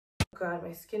god,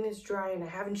 my skin is dry and I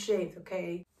haven't shaved,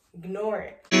 okay? Ignore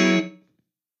it.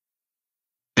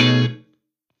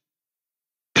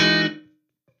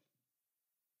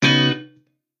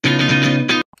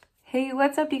 Hey,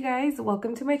 what's up you guys?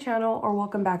 Welcome to my channel, or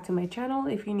welcome back to my channel.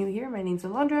 If you're new here, my name's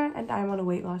Alondra and I'm on a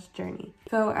weight loss journey.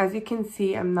 So as you can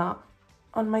see, I'm not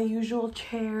on my usual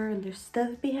chair and there's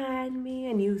stuff behind me,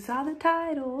 and you saw the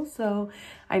title, so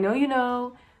I know you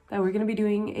know that we're gonna be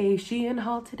doing a Shein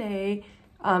haul today.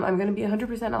 I'm gonna be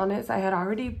 100% honest. I had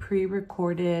already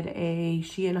pre-recorded a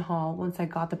Shein haul once I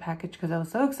got the package because I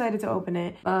was so excited to open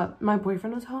it. But my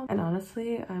boyfriend was home, and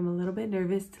honestly, I'm a little bit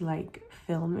nervous to like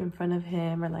film in front of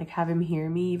him or like have him hear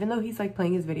me, even though he's like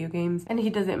playing his video games and he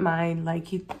doesn't mind. Like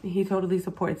he totally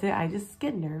supports it. I just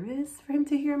get nervous for him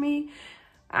to hear me.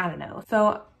 I don't know.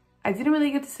 So I didn't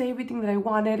really get to say everything that I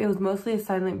wanted. It was mostly a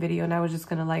silent video and I was just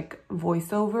gonna like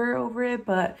voice over it,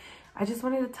 but I just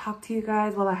wanted to talk to you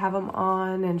guys while I have them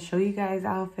on and show you guys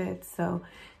outfits. So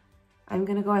I'm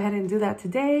gonna go ahead and do that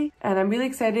today. And I'm really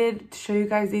excited to show you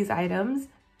guys these items.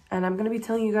 And I'm gonna be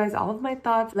telling you guys all of my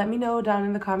thoughts. Let me know down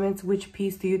in the comments which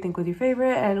piece do you think was your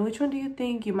favorite and which one do you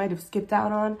think you might have skipped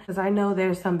out on, because I know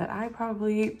there's some that I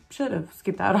probably should have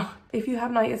skipped out on. If you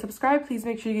have not yet subscribed, please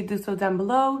make sure you do so down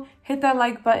below. Hit that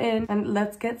like button and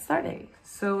let's get started.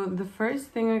 So the first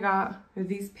thing I got were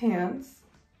these pants.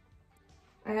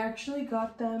 I actually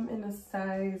got them in a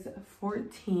size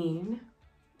 14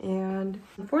 and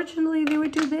unfortunately they were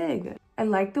too big. I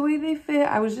like the way they fit.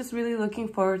 I was just really looking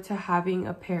forward to having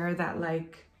a pair that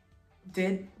like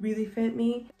did really fit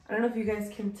me. I don't know if you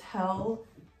guys can tell,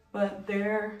 but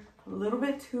they're a little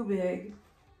bit too big.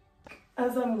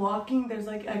 As I'm walking, there's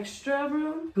like extra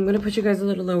room. I'm gonna put you guys a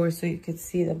little lower so you could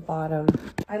see the bottom.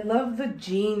 I love the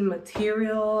jean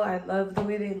material. I love the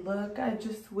way they look. I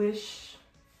just wish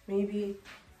maybe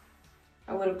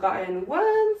I would have gotten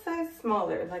one size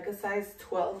smaller, like a size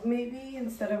 12 maybe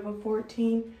instead of a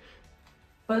 14.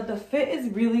 But the fit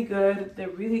is really good. They're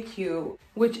really cute,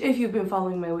 which if you've been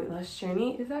following my weight loss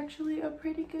journey is actually a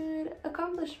pretty good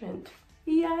accomplishment.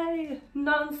 Yay,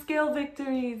 non-scale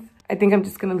victories. I think I'm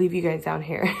just gonna leave you guys down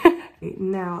here.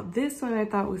 Now this one I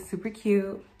thought was super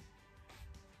cute.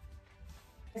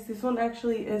 This one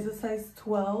actually is a size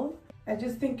 12. I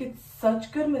just think it's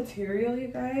such good material, you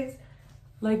guys.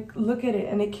 Like, look at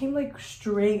it, and it came like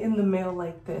straight in the mail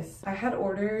like this. I had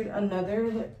ordered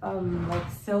another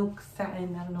like silk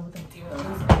satin, I don't know what the deal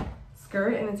is,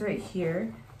 skirt, and it's right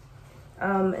here.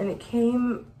 And it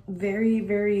came very,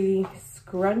 very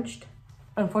scrunched.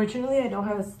 Unfortunately, I don't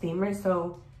have a steamer,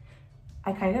 so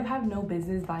I kind of have no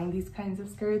business buying these kinds of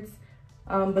skirts.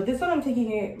 But this one I'm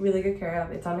taking it really good care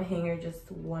of. It's on a hanger, just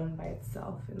one by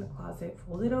itself in the closet,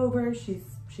 folded over.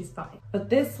 She's fine. But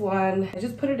this one, I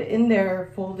just put it in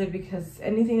there folded because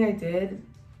anything I did,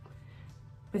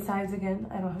 besides again,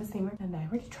 I don't have a steamer, and I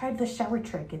already tried the shower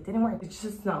trick. It didn't work. It's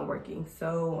just not working.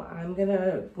 So I'm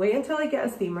gonna wait until I get a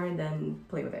steamer and then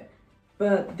play with it.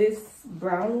 But this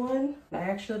brown one, I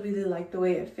actually really like the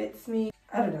way it fits me.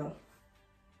 I don't know,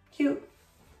 cute.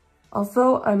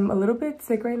 Also, I'm a little bit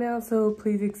sick right now, so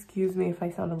please excuse me if I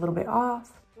sound a little bit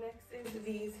off. Next is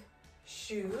these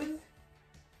shoes.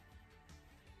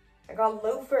 I got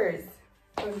Loafers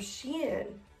from Shein.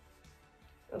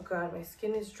 Oh god, my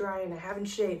skin is dry and I haven't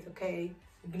shaved, okay?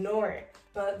 Ignore it.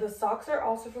 But the socks are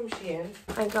also from Shein.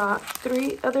 I got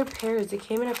 3 other pairs. It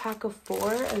came in a pack of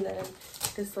 4, and then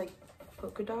this like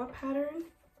polka dot pattern.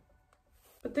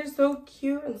 But they're so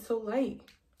cute and so light.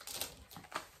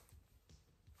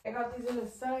 I got these in a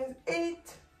size 8,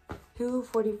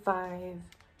 $2.45,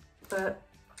 but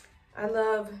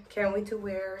can't wait to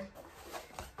wear.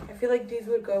 I feel like these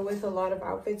would go with a lot of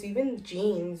outfits, even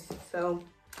jeans, so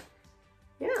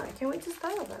yeah, I can't wait to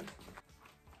style them.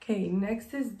 Okay,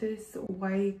 next is this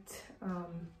white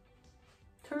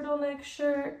turtleneck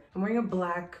shirt. I'm wearing a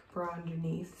black bra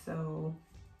underneath, so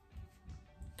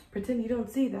pretend you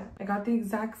don't see that. I got the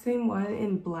exact same one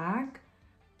in black,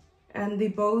 and they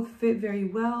both fit very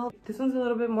well. This one's a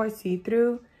little bit more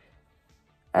see-through.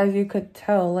 As you could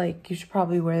tell, like, you should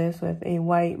probably wear this with a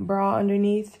white bra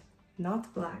underneath,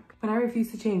 not black. But I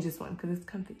refuse to change this one because it's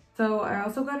comfy. So I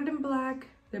also got it in black.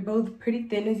 They're both pretty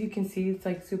thin, as you can see. It's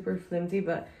like super flimsy,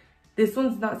 but this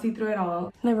one's not see-through at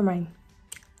all. Never mind.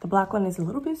 The black one is a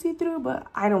little bit see-through, but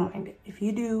I don't mind it. If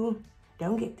you do,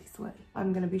 don't get this one.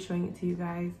 I'm gonna be showing it to you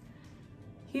guys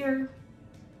here.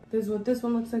 This is what this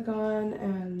one looks like on,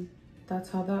 and that's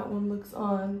how that one looks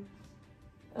on.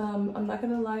 I'm not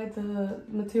gonna lie, the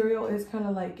material is kind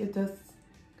of like, it does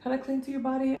kind of cling to your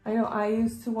body. I know I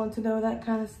used to want to know that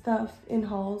kind of stuff in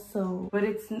hauls, so, but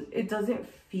it doesn't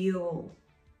feel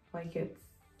like it's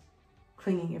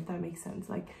clinging, if that makes sense.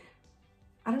 Like,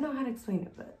 I don't know how to explain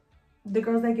it, but the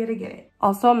girls that get it, get it.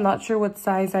 Also, I'm not sure what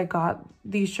size I got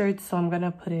these shirts, so I'm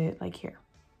gonna put it like here.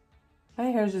 My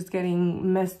hair is just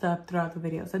getting messed up throughout the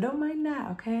video, so don't mind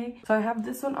that, okay? So I have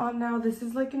this one on now. This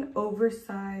is like an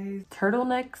oversized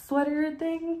turtleneck sweater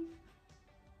thing.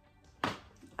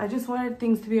 I just wanted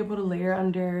things to be able to layer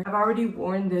under. I've already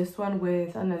worn this one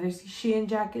with another Shein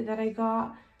jacket that I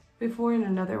got before in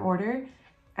another order.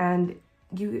 And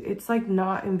it's like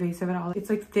not invasive at all.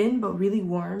 It's like thin, but really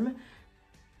warm.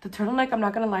 The turtleneck, I'm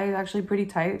not gonna lie, is actually pretty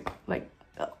tight. Like,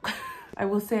 I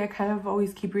will say I kind of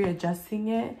always keep readjusting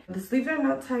it. The sleeves are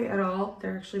not tight at all.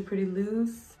 They're actually pretty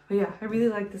loose. But yeah, I really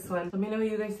like this one. Let me know what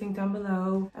you guys think down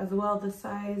below. As well, the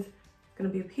size is gonna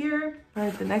be up here. All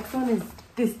right, the next one is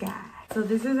this guy. So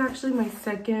this is actually my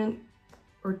second,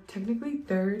 or technically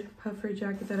third, puffer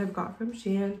jacket that I've got from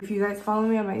Shein. If you guys follow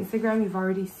me on my Instagram, you've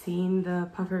already seen the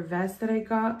puffer vest that I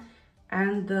got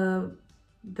and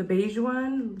the beige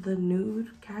one, the nude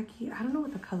khaki. I don't know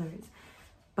what the color is.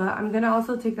 But I'm gonna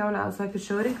also take that one out so I could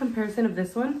show it in comparison of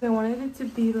this one. I wanted it to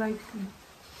be like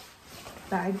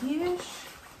baggy-ish.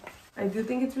 I do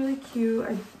think it's really cute.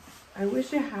 I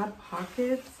wish it had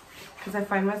pockets because I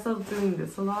find myself doing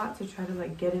this a lot to try to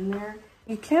like get in there.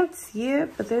 You can't see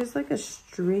it, but there's like a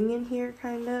string in here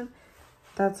kind of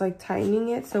that's like tightening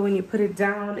it. So when you put it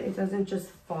down, it doesn't just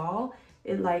fall.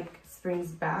 It like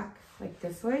springs back like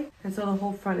this way. And so the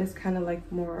whole front is kind of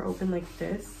like more open like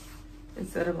this,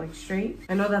 instead of like straight.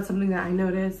 I know that's something that I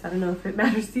noticed. I don't know if it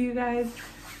matters to you guys,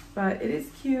 but it is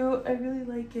cute. I really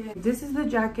like it. This is the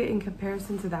jacket in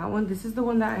comparison to that one. This is the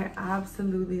one that I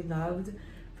absolutely loved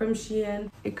from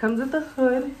Shein. It comes with a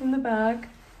hood in the back,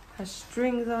 has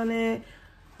strings on it.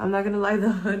 I'm not gonna lie,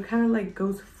 the hood kind of like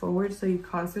goes forward, so you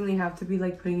constantly have to be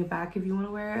like putting it back if you want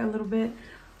to wear it a little bit,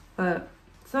 but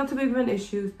it's not too big of an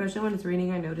issue, especially when it's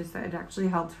raining. I noticed that it actually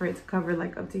helps for it to cover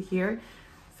like up to here,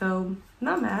 so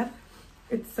not mad.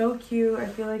 It's so cute. I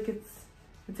feel like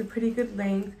it's a pretty good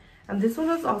length. And this one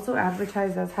was also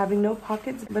advertised as having no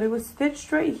pockets, but it was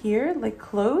stitched right here, like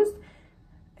closed.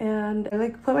 And I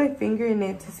like put my finger in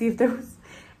it to see if there was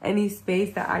any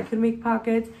space that I could make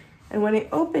pockets. And when I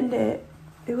opened it,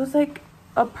 it was like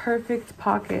a perfect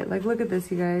pocket. Like, look at this,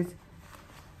 you guys.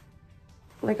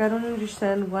 Like, I don't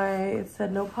understand why it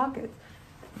said no pockets.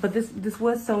 But this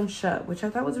was sewn shut, which I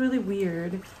thought was really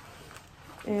weird.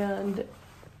 And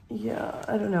yeah,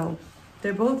 I don't know.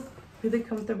 They're both really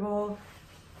comfortable.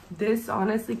 This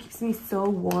honestly keeps me so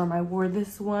warm. I wore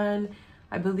this one,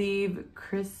 I believe,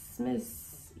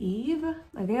 Christmas Eve.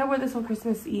 I think I wore this on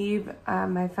Christmas Eve at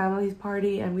my family's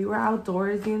party, and we were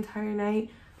outdoors the entire night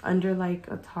under like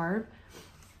a tarp.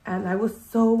 And I was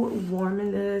so warm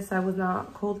in this. I was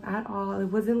not cold at all. It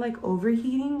wasn't like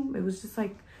overheating. It was just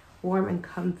like warm and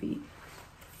comfy.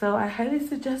 So I highly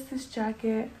suggest this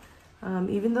jacket.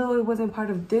 Even though it wasn't part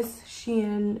of this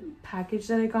Shein package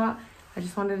that I got, I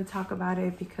just wanted to talk about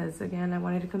it because, again, I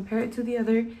wanted to compare it to the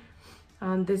other.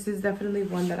 This is definitely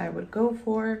one that I would go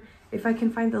for. If I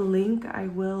can find the link, I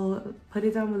will put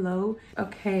it down below.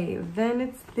 Okay, then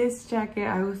it's this jacket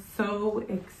I was so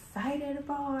excited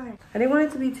for. I didn't want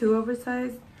it to be too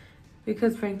oversized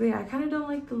because, frankly, I kind of don't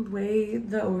like the way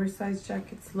the oversized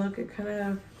jackets look. It kind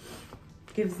of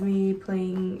gives me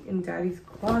playing in daddy's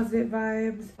closet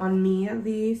vibes, on me at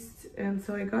least. And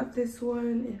so I got this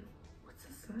one. What's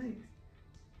the size?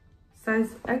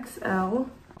 Size XL,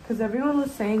 because everyone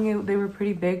was saying they were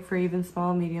pretty big for even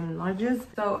small, medium, and larges.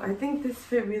 So I think this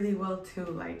fit really well too.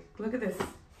 Like, look at this.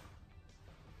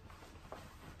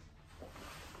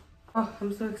 Oh,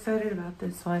 I'm so excited about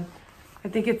this one. I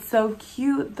think it's so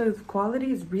cute. The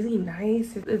quality is really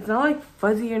nice. It's not like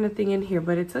fuzzy or anything in here,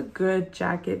 but it's a good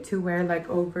jacket to wear like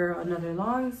over another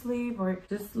long sleeve or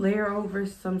just layer over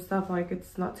some stuff. Like,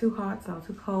 it's not too hot, it's not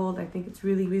too cold. I think it's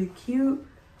really, really cute.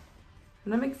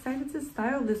 And I'm excited to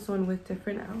style this one with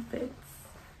different outfits.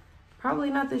 Probably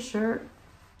not the shirt,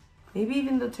 maybe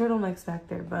even the turtlenecks back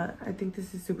there, but I think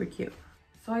this is super cute.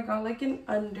 So I got like an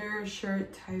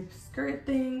undershirt type skirt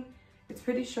thing. It's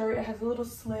pretty short, it has a little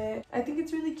slit. I think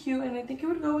it's really cute, and I think it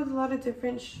would go with a lot of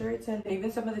different shirts and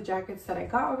even some of the jackets that I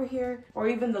got over here, or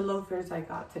even the loafers I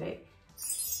got today.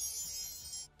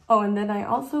 Oh, and then I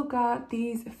also got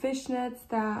these fishnets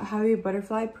that have a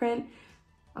butterfly print.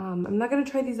 I'm not gonna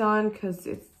try these on because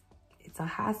it's a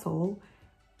hassle,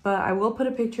 but I will put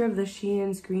a picture of the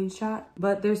Shein screenshot.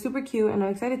 But they're super cute, and I'm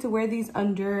excited to wear these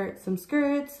under some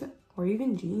skirts or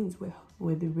even jeans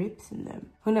with the rips in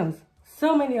them. Who knows?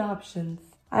 So many options.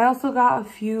 I also got a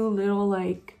few little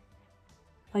like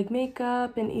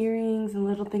makeup and earrings and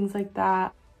little things like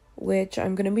that, which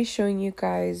I'm gonna be showing you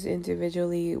guys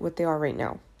individually what they are right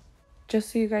now.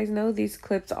 Just so you guys know, these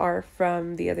clips are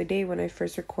from the other day when I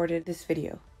first recorded this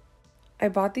video. I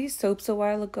bought these soaps a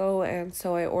while ago, and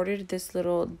so I ordered this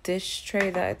little dish tray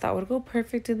that I thought would go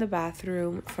perfect in the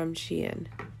bathroom from Shein.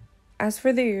 As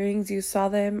for the earrings, you saw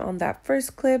them on that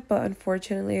first clip, but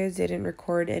unfortunately I didn't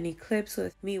record any clips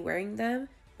with me wearing them,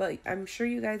 but I'm sure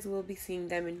you guys will be seeing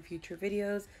them in future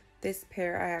videos. This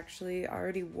pair I actually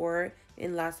already wore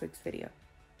in last week's video.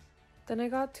 Then I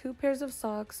got 2 pairs of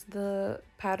socks. The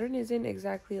pattern isn't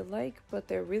exactly alike, but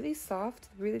they're really soft,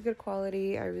 really good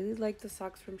quality. I really like the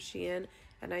socks from Shein,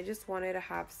 and I just wanted to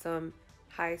have some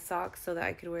high socks so that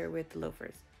I could wear with the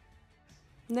loafers.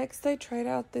 Next, I tried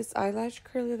out this eyelash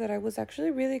curler that I was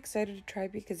actually really excited to try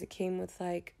because it came with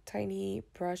like tiny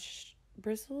brush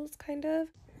bristles, kind of.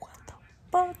 What the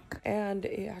fuck? And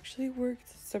it actually worked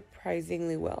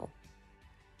surprisingly well.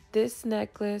 This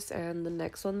necklace and the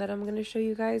next one that I'm going to show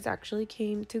you guys actually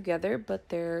came together, but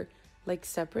they're like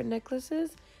separate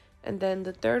necklaces. And then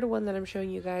the third one that I'm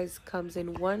showing you guys comes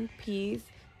in one piece,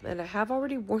 and I have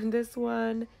already worn this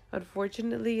one.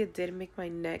 Unfortunately, it didn't make my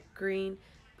neck green,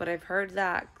 but I've heard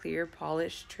that clear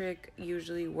polish trick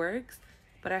usually works,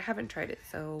 but I haven't tried it,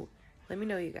 so let me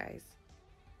know, you guys.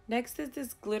 Next is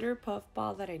this glitter puff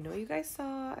ball that I know you guys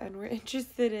saw and were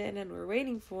interested in and were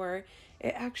waiting for.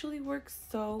 It actually works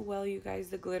so well, you guys.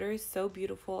 The glitter is so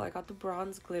beautiful. I got the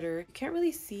bronze glitter. You can't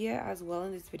really see it as well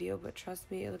in this video, but trust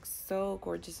me, it looks so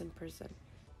gorgeous in person.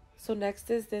 So next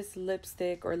is this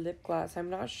lipstick or lip gloss. I'm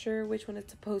not sure which one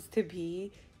it's supposed to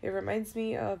be. It reminds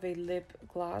me of a lip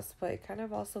gloss, but it kind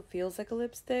of also feels like a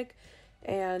lipstick.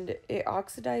 And it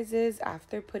oxidizes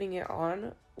after putting it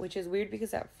on, which is weird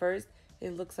because at first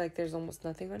it looks like there's almost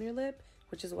nothing on your lip,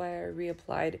 which is why I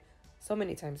reapplied so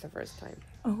many times the first time.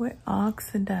 Oh, it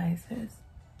oxidizes.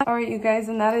 Alright, you guys,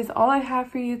 and that is all I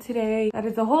have for you today. That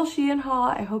is the whole Shein haul.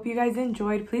 I hope you guys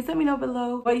enjoyed. Please let me know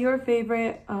below what your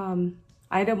favorite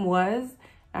item was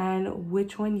and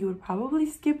which one you would probably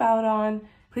skip out on.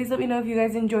 Please let me know if you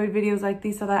guys enjoyed videos like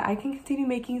these so that I can continue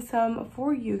making some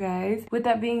for you guys. With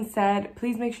that being said,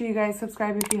 please make sure you guys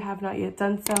subscribe if you have not yet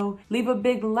done so. Leave a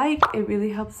big like, it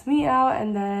really helps me out.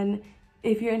 And then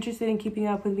if you're interested in keeping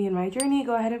up with me in my journey,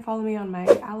 go ahead and follow me on my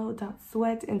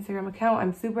aloe.sweat Instagram account.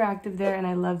 I'm super active there and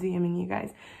I love DMing you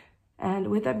guys. And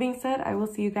with that being said, I will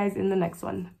see you guys in the next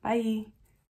one. Bye!